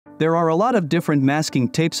There are a lot of different masking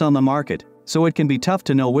tapes on the market, so it can be tough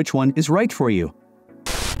to know which one is right for you.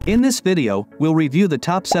 In this video, we'll review the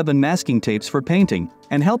top 7 masking tapes for painting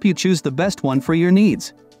and help you choose the best one for your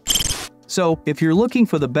needs. So, if you're looking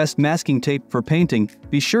for the best masking tape for painting,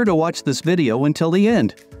 be sure to watch this video until the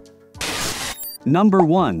end. Number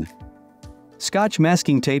 1. Scotch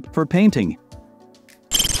masking tape for painting.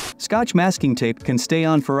 Scotch masking tape can stay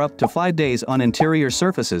on for up to 5 days on interior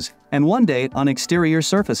surfaces and 1 day on exterior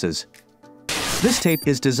surfaces. This tape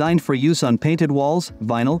is designed for use on painted walls,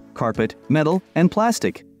 vinyl, carpet, metal, and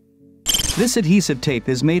plastic. This adhesive tape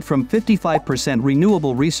is made from 55%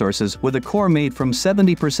 renewable resources with a core made from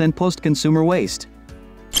 70% post-consumer waste.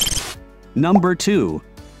 Number 2.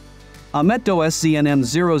 UMETDO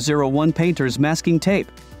SZNM001 Painter's Masking Tape.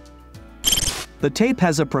 The tape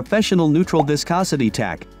has a professional neutral viscosity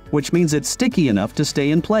tack, which means it's sticky enough to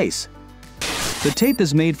stay in place. The tape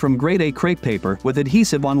is made from grade A crepe paper with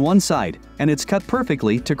adhesive on one side, and it's cut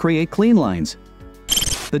perfectly to create clean lines.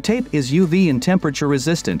 The tape is UV and temperature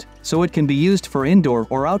resistant, so it can be used for indoor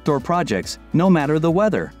or outdoor projects, no matter the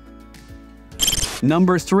weather.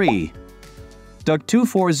 Number 3. Duck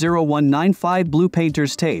 240195 Blue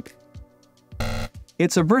Painter's Tape.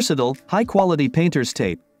 It's a versatile, high-quality painter's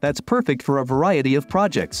tape that's perfect for a variety of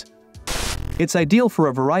projects. It's ideal for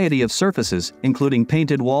a variety of surfaces, including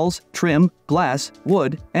painted walls, trim, glass,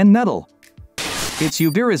 wood, and metal. It's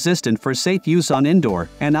UV-resistant for safe use on indoor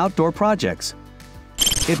and outdoor projects.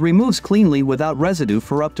 It removes cleanly without residue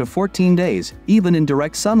for up to 14 days, even in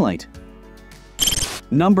direct sunlight.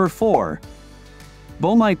 Number 4.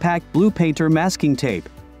 BOMEI Pack Blue Painter Masking Tape.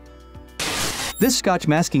 This Scotch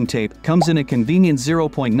masking tape comes in a convenient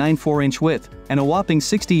 0.94-inch width and a whopping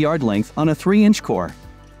 60-yard length on a 3-inch core.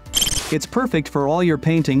 It's perfect for all your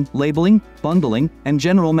painting, labeling, bundling, and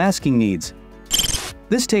general masking needs.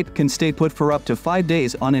 This tape can stay put for up to 5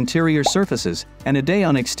 days on interior surfaces and a day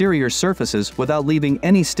on exterior surfaces without leaving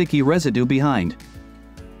any sticky residue behind.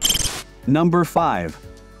 Number 5.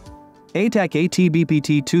 ATAC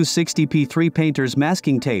ATBPT 260P3 Painter's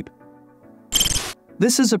Masking Tape.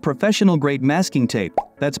 This is a professional-grade masking tape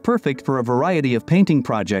that's perfect for a variety of painting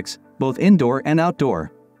projects, both indoor and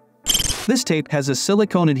outdoor. This tape has a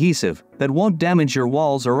silicone adhesive that won't damage your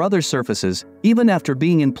walls or other surfaces, even after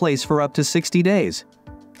being in place for up to 60 days.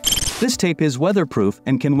 This tape is weatherproof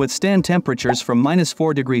and can withstand temperatures from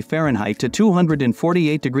 -4°F to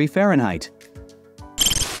 248°F.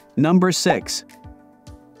 Number 6.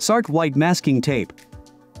 Sark White Masking Tape.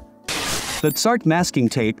 The Sark masking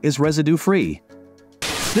tape is residue-free.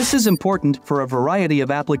 This is important for a variety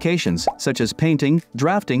of applications, such as painting,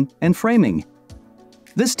 drafting, and framing.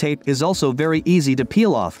 This tape is also very easy to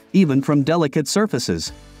peel off, even from delicate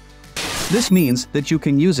surfaces. This means that you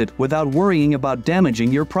can use it without worrying about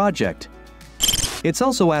damaging your project. It's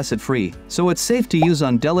also acid-free, so it's safe to use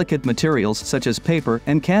on delicate materials such as paper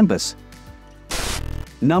and canvas.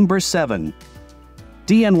 Number 7.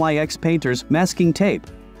 DNYX Painter's Masking Tape.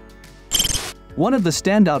 One of the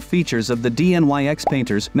standout features of the DNYX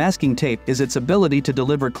Painter's masking tape is its ability to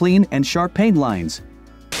deliver clean and sharp paint lines.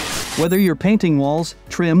 Whether you're painting walls,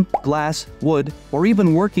 trim, glass, wood, or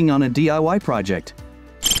even working on a DIY project,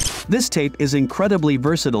 this tape is incredibly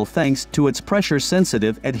versatile thanks to its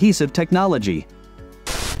pressure-sensitive adhesive technology.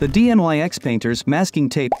 The DNYX Painter's masking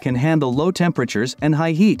tape can handle low temperatures and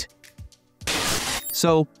high heat.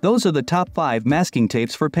 So, those are the top 5 masking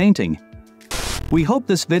tapes for painting. We hope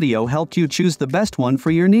this video helped you choose the best one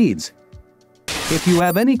for your needs. If you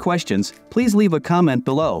have any questions, please leave a comment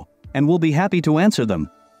below, and we'll be happy to answer them.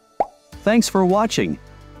 Thanks for watching.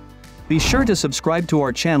 Be sure to subscribe to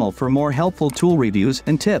our channel for more helpful tool reviews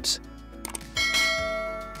and tips.